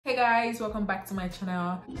guys, welcome back to my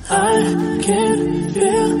channel. I can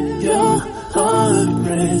feel your heart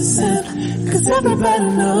racing, 'cause everybody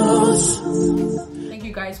knows. Thank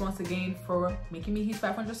you guys once again for making me hit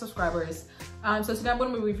 500 subscribers. So today I'm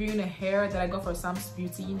going to be reviewing a hair that I got for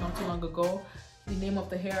Samsbeauty not too long ago. The name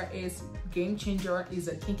of the hair is Game Changer. It's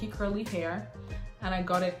a kinky curly hair, and I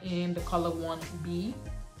got it in the color 1B.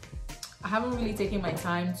 I haven't really taken my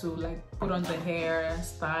time to like put on the hair,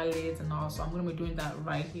 style it and all, so I'm gonna be doing that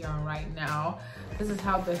right here and right now. This is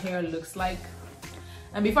how the hair looks like.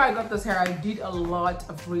 And before I got this hair, I did a lot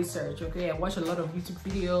of research, okay? I watched a lot of YouTube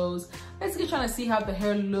videos, basically trying to see how the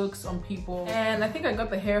hair looks on people. And I think I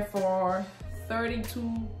got the hair for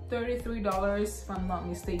 $33 if I'm not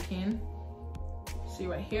mistaken. See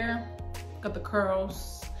right here, got the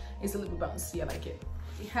curls. It's a little bit bouncy, I like it.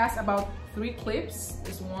 It has about 3 clips.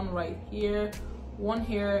 There's one right here, one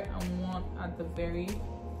here, and one at the very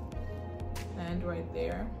end right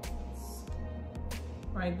there.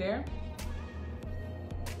 Right there.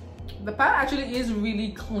 The pad actually is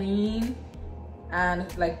really clean and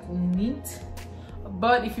like neat.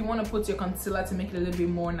 But if you want to put your concealer to make it a little bit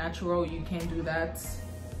more natural, you can do that.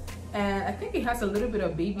 And I think it has a little bit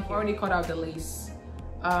of baby hair. I already cut out the lace.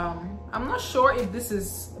 I'm not sure if this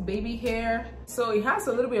is baby hair. So it has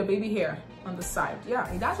a little bit of baby hair on the side. Yeah,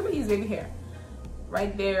 it actually is baby hair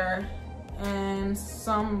right there and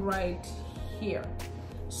some right here.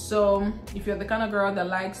 So if you're the kind of girl that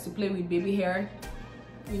likes to play with baby hair,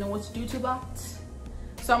 you know what to do to that.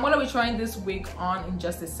 So I'm gonna be trying this wig on in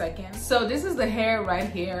just a second. So this is the hair right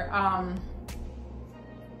here.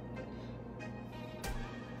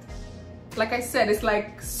 Like I said, it's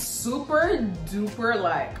like super duper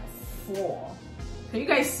like full. Can you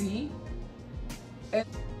guys see?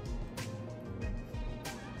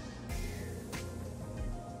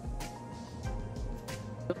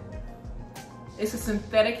 It's a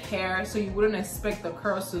synthetic hair, so you wouldn't expect the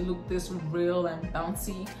curls to look this real and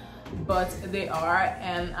bouncy, but they are,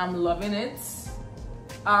 and I'm loving it.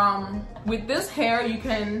 With this hair, you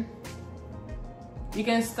can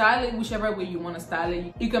style it whichever way you want to style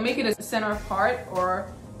it. You can make it a center part, or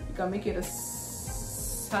you can make it a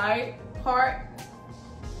side part.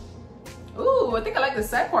 Ooh, I think I like the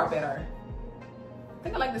side part better. I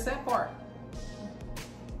think I like the side part.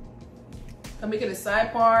 Can make it a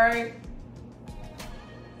side part.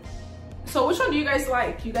 So which one do you guys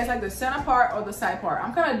like? You guys like the center part or the side part?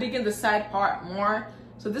 I'm kind of digging the side part more.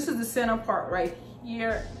 So this is the center part right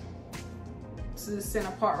here. This is the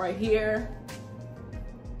center part right here.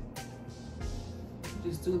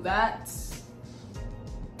 Just do that.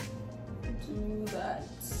 Do that.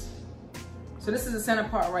 So this is the center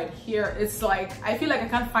part right here. It's like, I feel like I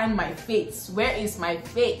can't find my face. Where is my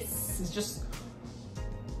face? It's just,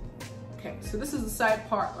 okay. So this is the side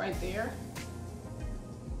part right there.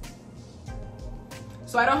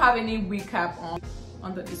 So I don't have any wig cap on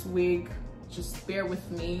under this wig. Just bear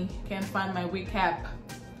with me. Can't find my wig cap.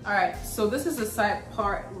 All right, so this is the side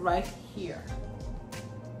part right here.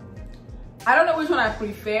 I don't know which one I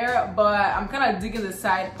prefer, but I'm kind of digging the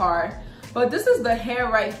side part. But this is the hair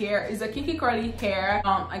right here. It's a kinky curly hair.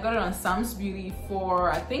 I got it on Samsbeauty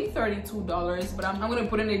for I think $32, but I'm gonna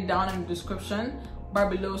put it down in the description bar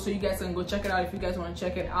below so you guys can go check it out if you guys want to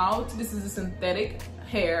check it out. This is a synthetic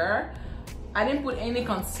hair. I didn't put any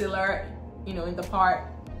concealer, you know, in the part,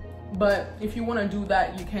 but if you want to do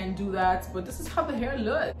that, you can do that. But this is how the hair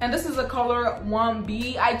looks, and this is the color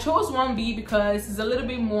 1B. I chose 1B because it's a little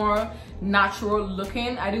bit more natural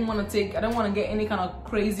looking. I don't want to get any kind of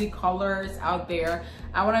crazy colors out there.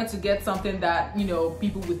 I wanted to get something that, you know,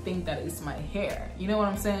 people would think that is my hair. You know what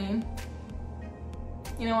I'm saying?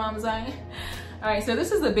 You know what I'm saying? All right, so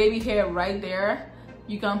this is the baby hair right there.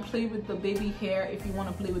 You can play with the baby hair if you want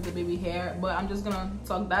to play with the baby hair, but I'm just gonna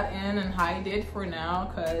tuck that in and hide it for now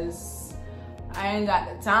because I ain't got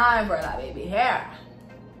the time for that baby hair.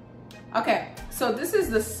 Okay, so this is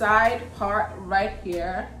the side part right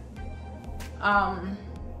here.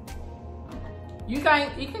 You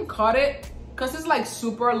can cut it because it's like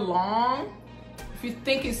super long. If you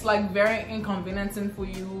think it's like very inconveniencing for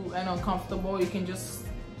you and uncomfortable, you can just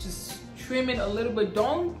trim it a little bit.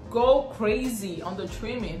 Don't go crazy on the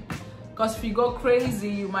trimming, because if you go crazy,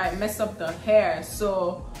 you might mess up the hair.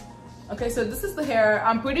 So okay, so this is the hair.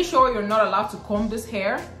 I'm pretty sure you're not allowed to comb this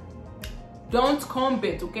hair. Don't comb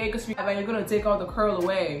it, okay? Because you're gonna take all the curl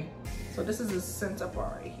away. So this is the center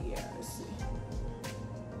part right here. Let's see,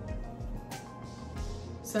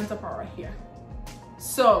 center part right here.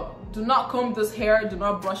 So do not comb this hair, do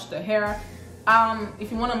not brush the hair.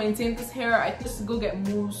 If you want to maintain this hair, I just go get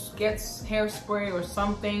mousse, get hairspray or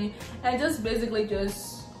something, and just basically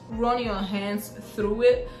just run your hands through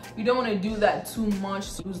it. You don't want to do that too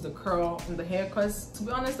much to lose the curl in the hair, because to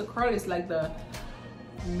be honest, the curl is like the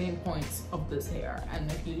main point of this hair,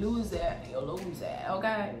 and if you lose it, you'll lose it.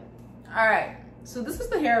 Okay, all right, so this is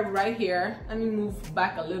the hair right here. Let me move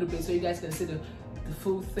back a little bit so you guys can see the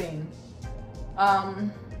full thing.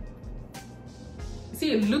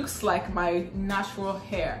 See, it looks like my natural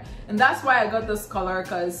hair, and that's why I got this color,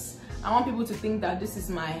 because I want people to think that this is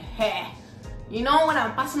my hair. You know, when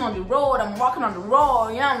I'm passing on the road, I'm walking on the road,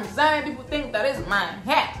 you know what I'm saying? People think that is my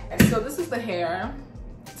hair. So this is the hair.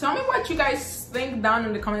 Tell me what you guys think down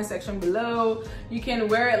in the comment section below. You can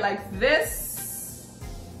wear it like this,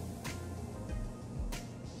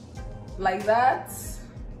 like that,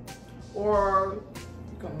 or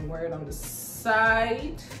you can wear it on the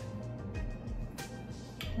side,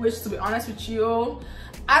 which, to be honest with you,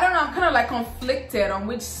 I don't know, I'm kind of like conflicted on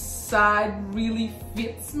which side really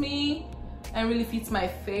fits me and really fits my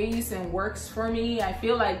face and works for me. I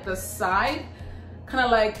feel like the side kind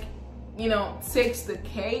of like, you know, takes the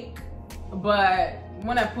cake, but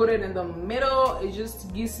when I put it in the middle, it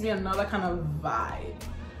just gives me another kind of vibe.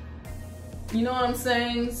 You know what I'm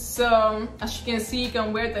saying? So as you can see, you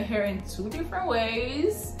can wear the hair in 2 different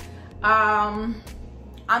ways. I'm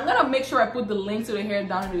gonna make sure I put the link to the hair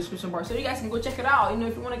down in the description bar so you guys can go check it out. You know,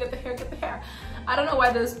 if you want to get the hair, get the hair. I don't know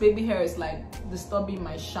why this baby hair is like disturbing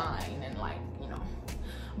my shine and like, you know.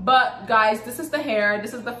 But guys, this is the hair.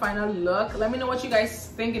 This is the final look. Let me know what you guys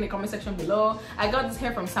think in the comment section below. I got this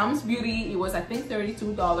hair from Samsbeauty. It was, I think,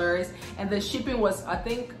 $32, and the shipping was, I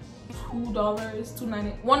think,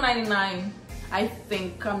 $1.99. I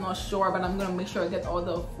think, I'm not sure, but I'm gonna make sure I get all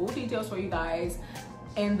the full details for you guys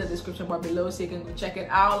in the description bar below so you can go check it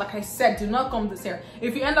out. Like I said, do not comb this hair.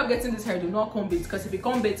 If you end up getting this hair, do not comb it, because if you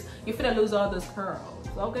comb it, you're gonna lose all those curls.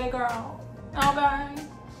 Okay, girl? Okay.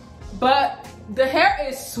 But the hair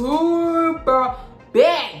is super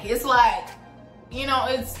big. It's like, you know,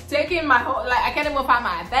 it's taking my whole, like, I can't even find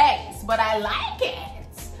my face, but I like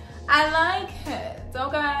it. I like it.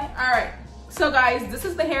 Okay, all right. So guys, this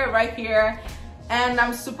is the hair right here, and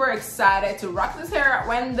I'm super excited to rock this hair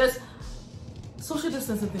when this social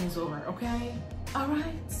distancing thing is over. Okay, all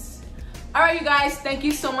right, you guys, thank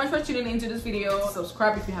you so much for tuning into this video.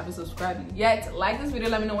 Subscribe if you haven't subscribed yet. Like this video.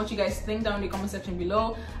 Let me know what you guys think down in the comment section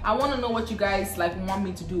below. I want to know what you guys like want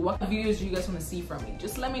me to do. What videos do you guys want to see from me?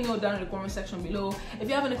 Just let me know down in the comment section below. If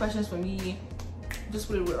you have any questions for me, just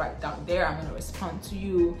put it right down there. I'm gonna respond to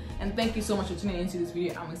you. And thank you so much for tuning into this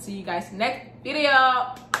video. I'm gonna see you guys next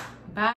video.